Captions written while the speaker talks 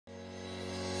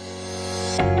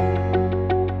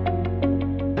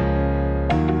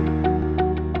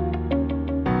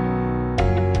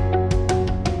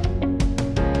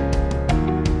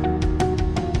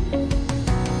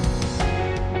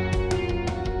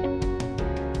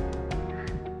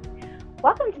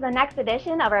Welcome to the next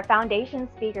edition of our Foundation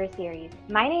Speaker Series.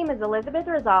 My name is Elizabeth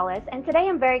Rosales, and today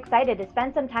I'm very excited to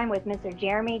spend some time with Mr.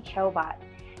 Jeremy Chobot.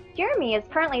 Jeremy is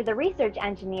currently the research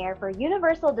engineer for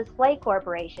Universal Display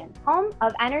Corporation, home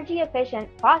of energy-efficient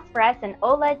phosphorescent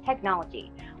OLED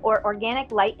technology, or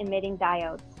organic light-emitting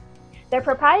diodes. Their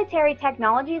proprietary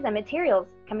technologies and materials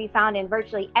can be found in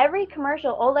virtually every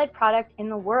commercial OLED product in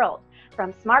the world,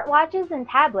 from smartwatches and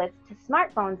tablets to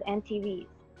smartphones and TVs.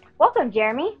 Welcome,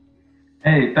 Jeremy.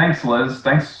 Hey, thanks, Liz.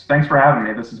 Thanks for having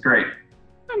me. This is great.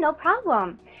 No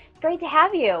problem. It's great to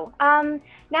have you.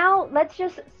 Now, let's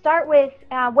just start with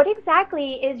what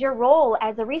exactly is your role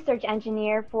as a research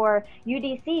engineer for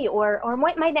UDC, or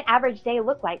what might an average day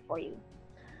look like for you?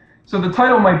 So the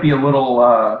title might be a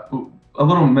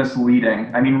little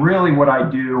misleading. I mean, really, what I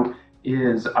do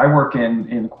is I work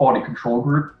in the quality control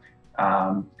group,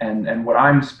 and what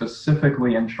I'm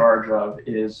specifically in charge of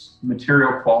is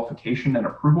material qualification and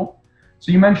approval.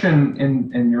 So you mentioned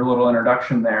in your little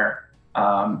introduction there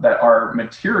that our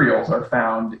materials are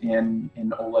found in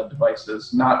OLED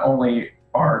devices, not only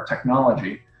our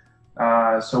technology.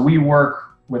 So we work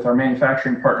with our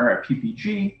manufacturing partner at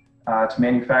PPG to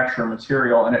manufacture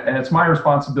material, and it's my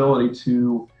responsibility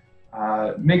to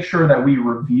make sure that we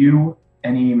review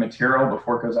any material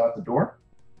before it goes out the door.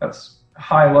 That's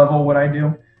high level what I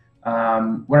do.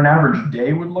 What an average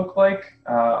day would look like,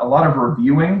 a lot of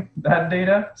reviewing that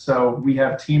data. So we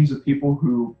have teams of people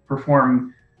who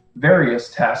perform various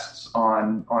tests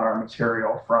on our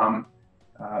material, from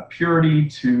purity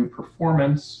to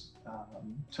performance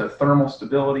to thermal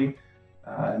stability.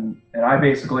 And I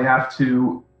basically have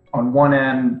to, on one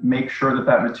end, make sure that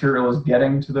that material is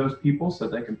getting to those people so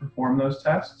they can perform those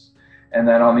tests. And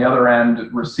then on the other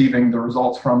end, receiving the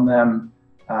results from them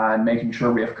and making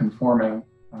sure we have conforming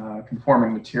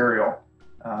material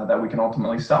that we can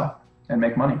ultimately sell and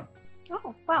make money.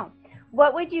 Oh, wow.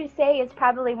 What would you say is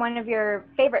probably one of your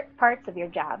favorite parts of your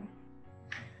job?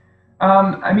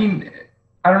 I mean,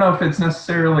 I don't know if it's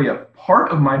necessarily a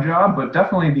part of my job, but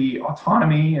definitely the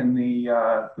autonomy and the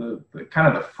kind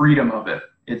of the freedom of it.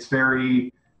 It's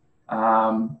very,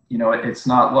 it's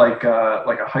not like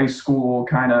a high school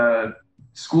kind of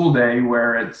school day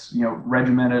where it's,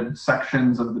 regimented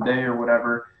sections of the day or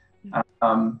whatever.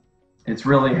 It's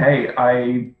really, hey,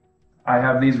 I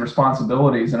have these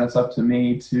responsibilities and it's up to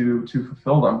me to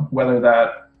fulfill them. Whether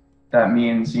that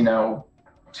means,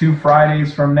 2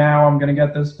 Fridays from now I'm going to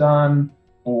get this done,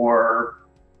 or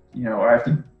I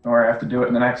have to do it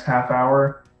in the next half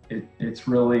hour. It's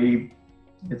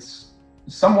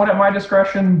somewhat at my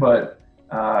discretion, but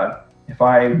if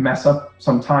I mess up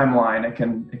some timeline, it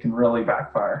can really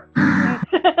backfire.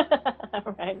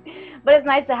 Right, but it's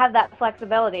nice to have that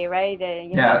flexibility, right?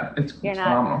 It's you're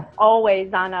phenomenal. Not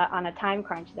always on a time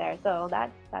crunch there, so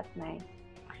that's nice.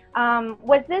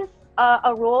 Was this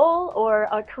a role or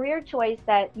a career choice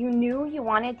that you knew you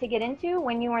wanted to get into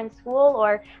when you were in school,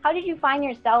 or how did you find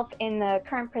yourself in the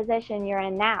current position you're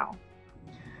in now?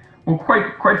 Well,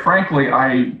 quite frankly,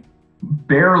 I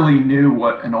barely knew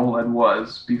what an OLED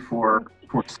was before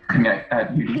starting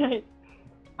at UD.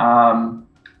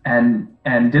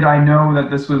 And did I know that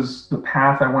this was the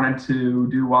path I wanted to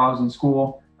do while I was in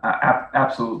school?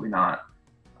 Absolutely not.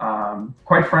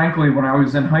 Quite frankly, when I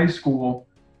was in high school,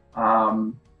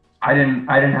 I didn't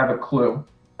have a clue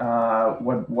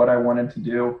what I wanted to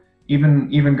do.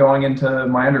 Even going into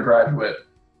my undergraduate,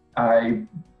 I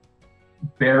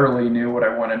barely knew what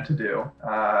I wanted to do.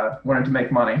 Wanted to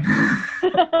make money.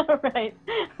 Right.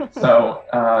 So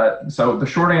the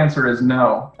short answer is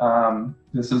no.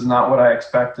 This is not what I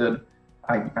expected.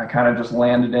 I kind of just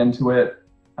landed into it.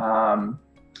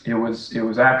 It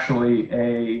was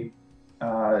actually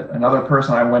another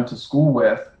person I went to school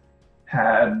with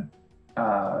had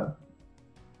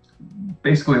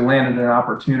basically landed an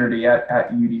opportunity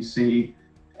at UDC,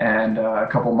 and a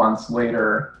couple months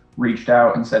later reached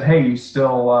out and said, "Hey, you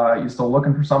still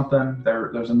looking for something?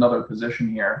 There's another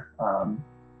position here."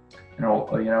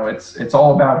 It's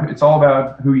all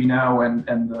about who you know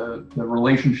and the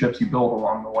relationships you build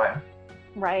along the way.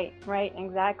 Right,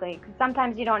 exactly. Because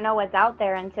sometimes you don't know what's out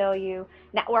there until you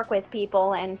network with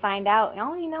people and find out,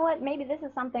 oh, you know what, maybe this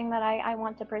is something that I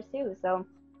want to pursue. So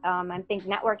I think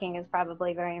networking is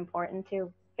probably very important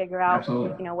to figure out,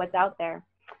 Absolutely. What's out there.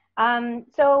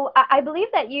 So I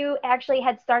believe that you actually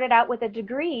had started out with a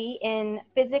degree in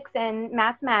physics and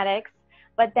mathematics,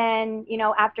 but then,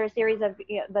 after a series of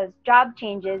those job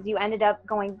changes, you ended up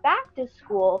going back to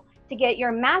school to get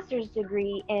your master's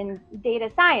degree in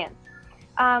data science.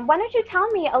 Why don't you tell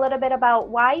me a little bit about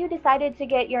why you decided to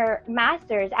get your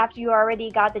master's after you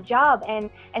already got the job, and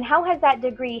how has that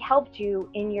degree helped you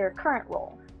in your current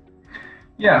role?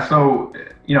 Yeah, so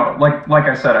like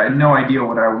I said, I had no idea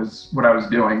what I was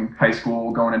doing. High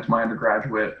school, going into my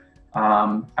undergraduate,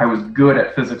 I was good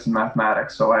at physics and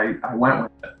mathematics, so I went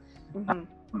with it.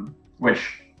 Hmm.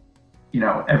 Which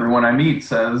everyone I meet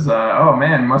says, "Oh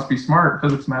man, you must be smart,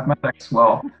 physics, mathematics."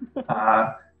 Well,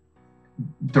 uh,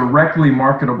 directly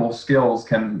marketable skills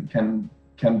can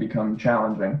become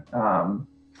challenging. But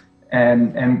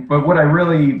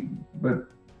but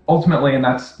ultimately, and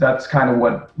that's kind of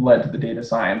what led to the data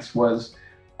science was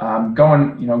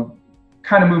going,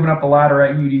 kind of moving up the ladder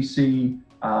at UDC.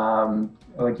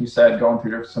 Like you said, going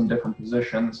through some different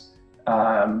positions,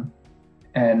 and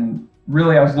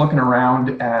really, I was looking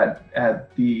around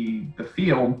at the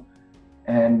field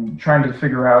and trying to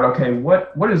figure out, okay,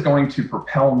 what is going to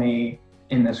propel me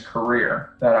in this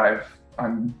career that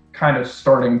I'm kind of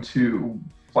starting to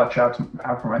flesh out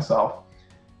for myself,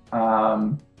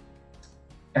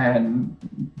 and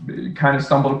kind of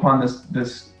stumbled upon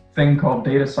this thing called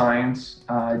data science.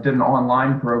 I did an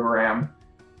online program,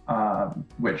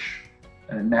 which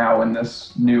now in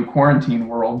this new quarantine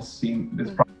world is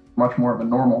probably much more of a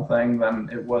normal thing than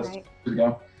it was Right. 2 years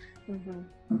ago. Hmm.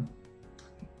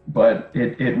 But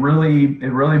it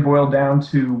really boiled down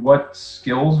to what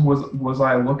skills was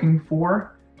I looking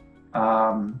for,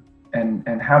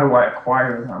 and how do I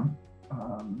acquire them.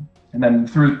 And then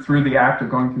through the act of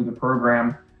going through the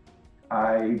program,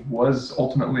 I was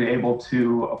ultimately able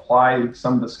to apply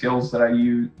some of the skills that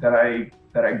I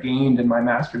gained in my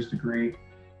master's degree,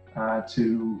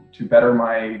 to better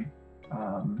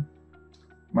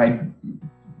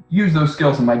use those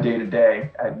skills in my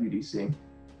day-to-day at UDC.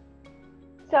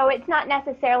 So it's not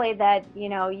necessarily that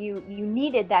you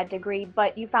needed that degree,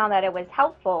 but you found that it was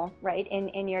helpful, right,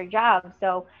 in your job.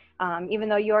 So even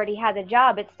though you already had the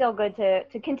job, it's still good to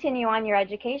continue on your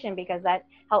education, because that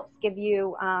helps give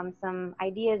you some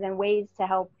ideas and ways to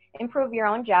help improve your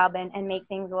own job and make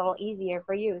things a little easier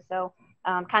for you. So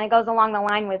kind of goes along the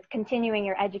line with continuing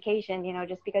your education.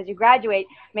 Just because you graduate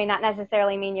may not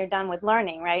necessarily mean you're done with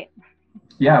learning, right?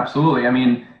 Yeah, absolutely. I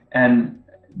mean, and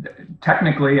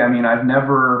technically, I mean, I've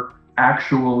never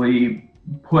actually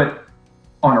put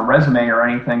on a resume or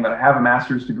anything that I have a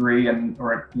master's degree,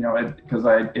 because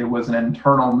it was an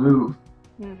internal move.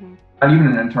 Mm-hmm. Not even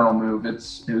an internal move. It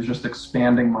was just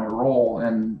expanding my role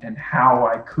and how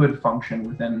I could function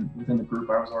within the group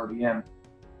I was already in.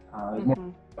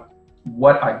 Mm-hmm.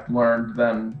 What I learned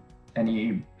than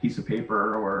any piece of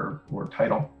paper or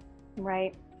title.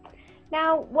 Right.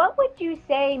 Now, what would you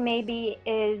say maybe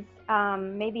is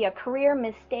maybe a career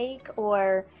mistake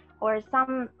or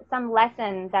some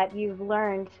lesson that you've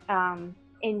learned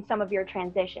in some of your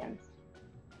transitions?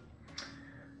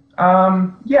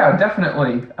 Yeah,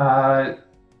 definitely.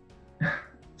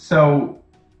 So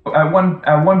at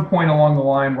one point along the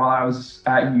line while I was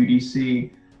at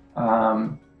UDC,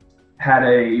 had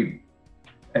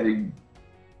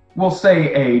we'll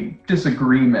say a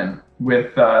disagreement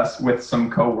with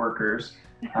some coworkers,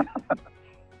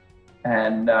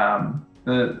 and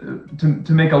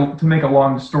to make a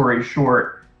long story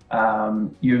short,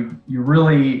 you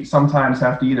really sometimes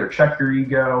have to either check your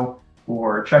ego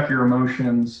or check your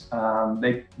emotions.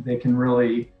 They can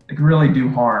really do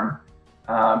harm,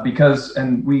 because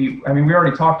we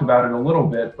already talked about it a little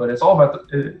bit, but it's all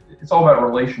about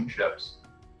relationships,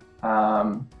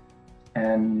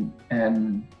 and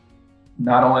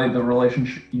not only the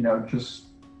relationship, just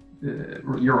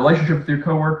your relationship with your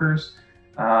coworkers,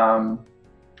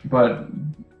 but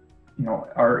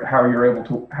how you're able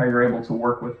to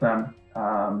work with them,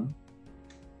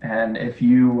 and if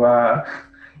you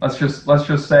let's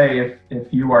just say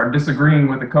if you are disagreeing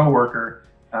with a coworker,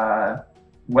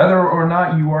 whether or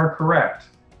not you are correct,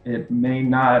 it may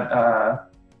not,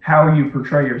 how you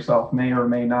portray yourself may or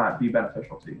may not be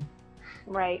beneficial to you.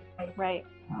 Right, right.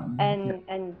 Yeah.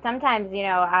 And sometimes,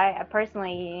 I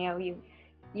personally,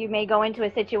 you may go into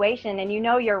a situation and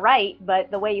you're right,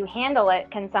 but the way you handle it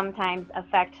can sometimes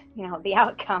affect, the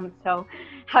outcome. So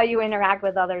how you interact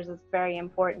with others is very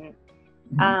important.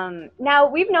 Now,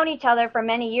 we've known each other for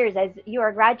many years, as you are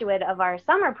a graduate of our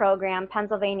summer program,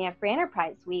 Pennsylvania Free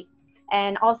Enterprise Week,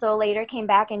 and also later came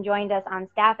back and joined us on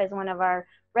staff as one of our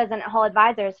resident hall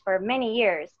advisors for many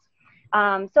years.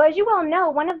 So as you well know,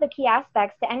 one of the key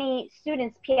aspects to any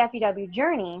student's PFEW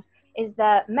journey is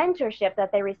the mentorship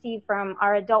that they receive from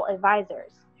our adult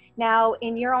advisors. Now,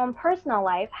 in your own personal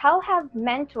life, how have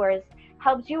mentors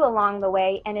helped you along the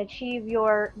way and achieve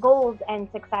your goals and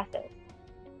successes?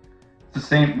 It's the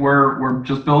same. We're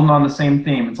just building on the same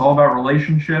theme. It's all about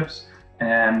relationships,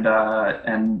 and that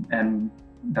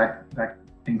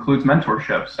includes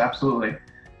mentorships. Absolutely.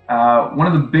 One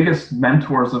of the biggest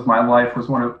mentors of my life was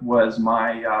one of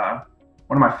my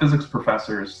physics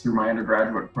professors through my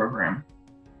undergraduate program.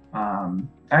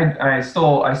 I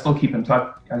still keep in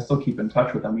touch. I still keep in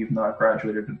touch with him, even though I've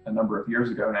graduated a number of years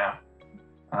ago now.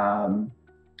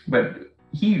 But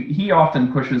he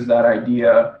often pushes that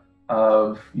idea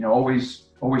of, always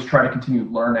try to continue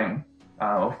learning.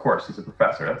 Of course, he's a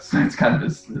professor. That's kind of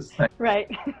his thing, right?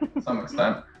 To some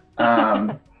extent.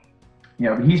 But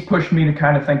he's pushed me to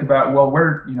kind of think about, well,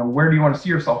 where do you want to see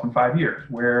yourself in 5 years?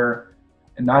 Where,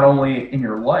 and not only in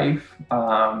your life,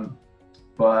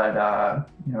 but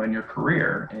in your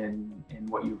career, in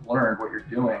what you've learned, what you're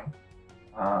doing,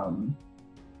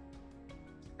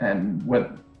 and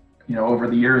what, over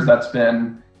the years, that's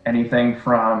been anything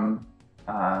from,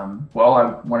 well,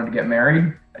 I wanted to get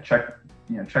married. I checked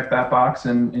that box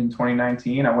in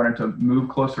 2019. I wanted to move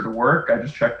closer to work. I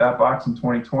just checked that box in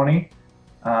 2020.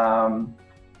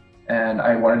 And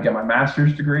I wanted to get my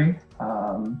master's degree.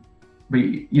 But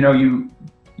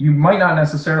you might not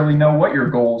necessarily know what your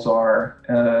goals are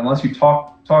unless you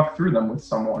talk through them with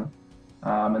someone,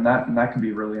 and that can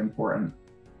be really important.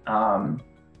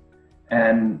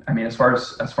 And I mean, as far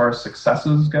as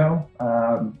successes go,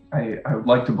 I would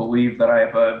like to believe that I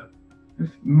have a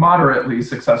moderately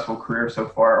successful career so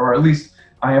far, or at least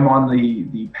I am on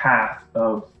the path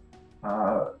of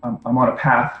I'm on a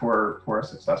path for a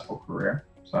successful career.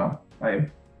 So I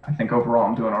think overall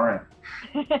I'm doing all right.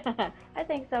 I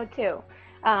think so too.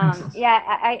 Yeah,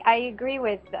 I agree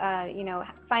with,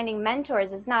 finding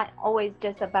mentors is not always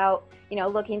just about,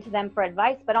 looking to them for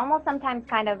advice, but almost sometimes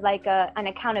kind of like an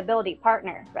accountability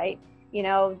partner, right?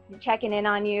 Checking in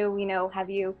on you, have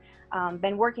you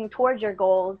been working towards your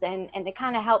goals, and to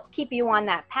kind of help keep you on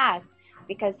that path.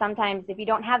 Because sometimes if you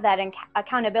don't have that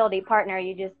accountability partner,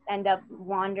 you just end up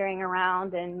wandering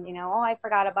around and, oh, I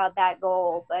forgot about that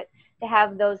goal. But to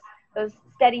have those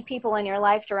steady people in your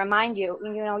life to remind you,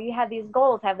 you have these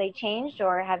goals. Have they changed,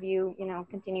 or have you,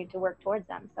 continued to work towards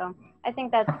them? So I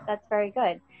think that's very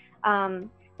good.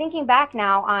 Thinking back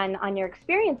now on your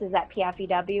experiences at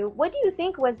PFEW, what do you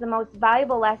think was the most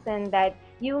valuable lesson that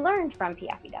you learned from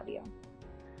PFEW?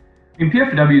 I mean,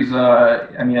 PFEW is,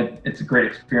 it's a great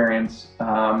experience,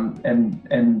 and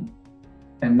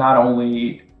not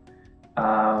only,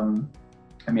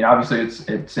 obviously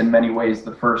it's in many ways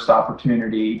the first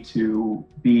opportunity to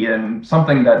be in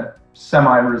something that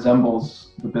semi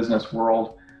resembles the business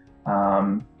world,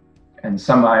 and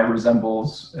semi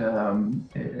resembles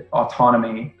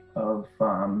autonomy of,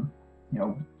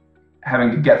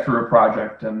 having to get through a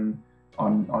project and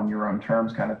on your own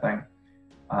terms, kind of thing.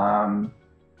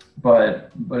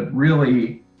 But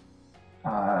really,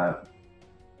 I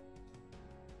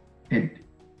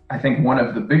think one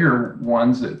of the bigger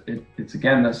ones, it's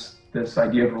again this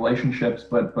idea of relationships,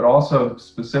 but also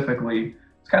specifically,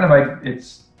 it's kind of like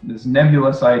it's this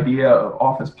nebulous idea of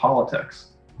office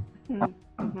politics.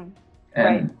 Mm-hmm.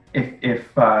 And right.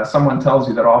 if someone tells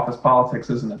you that office politics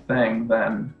isn't a thing,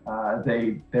 then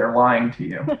they're lying to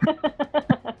you.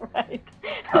 Right.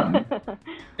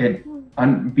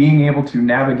 Being able to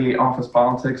navigate office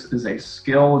politics is a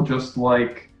skill, just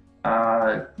like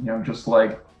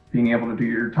being able to do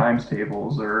your times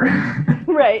tables, or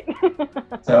right.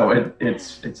 So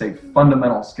it's a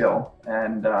fundamental skill,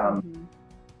 and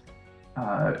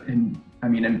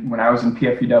when I was in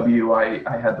PFEW,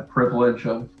 I had the privilege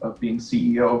of being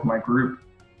CEO of my group,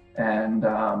 and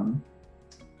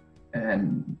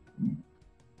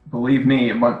believe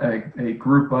me, a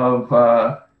group of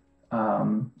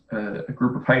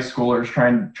high schoolers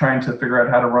trying to figure out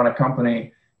how to run a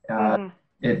company,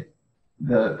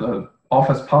 the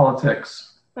office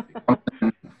politics comes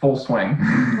in full swing.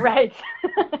 Right.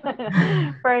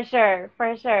 For sure.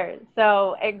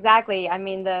 So exactly. I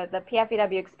mean, the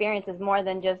PFEW experience is more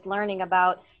than just learning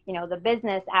about, the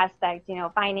business aspect,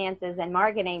 finances and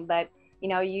marketing, but,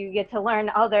 you get to learn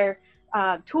other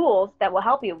tools that will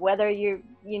help you, whether you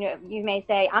may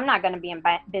say, I'm not going to be in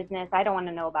business, I don't want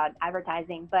to know about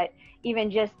advertising, but even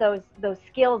just those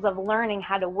skills of learning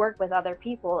how to work with other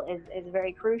people is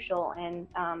very crucial. And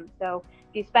so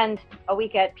if you spend a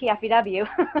week at PFEW,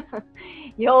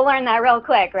 you'll learn that real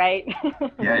quick, right?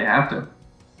 Yeah, you have to.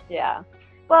 Yeah.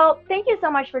 Well, thank you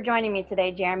so much for joining me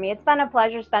today, Jeremy. It's been a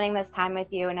pleasure spending this time with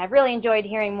you, and I've really enjoyed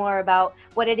hearing more about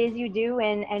what it is you do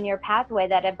and your pathway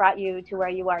that have brought you to where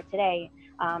you are today.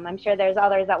 I'm sure there's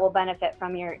others that will benefit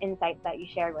from your insights that you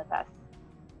shared with us.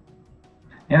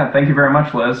 Yeah, thank you very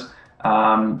much, Liz.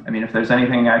 If there's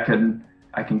anything I can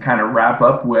kind of wrap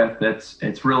up with,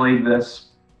 it's really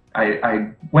this. I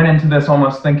went into this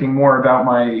almost thinking more about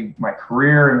my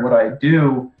career and what I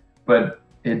do, but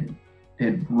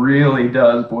it really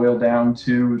does boil down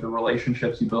to the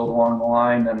relationships you build along the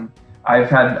line. And I've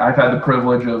had the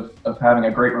privilege of having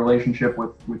a great relationship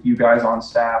with you guys on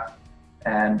staff,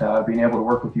 and being able to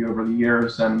work with you over the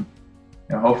years. And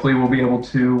hopefully we'll be able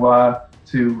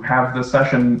to have the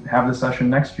session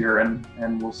next year,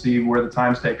 and we'll see where the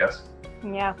times take us.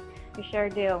 Yeah, we sure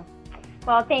do.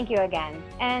 Well, thank you again.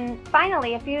 And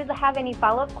finally, if you have any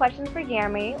follow-up questions for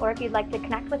Jeremy, or if you'd like to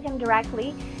connect with him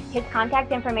directly, his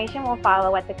contact information will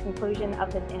follow at the conclusion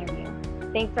of this interview.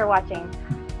 Thanks for watching.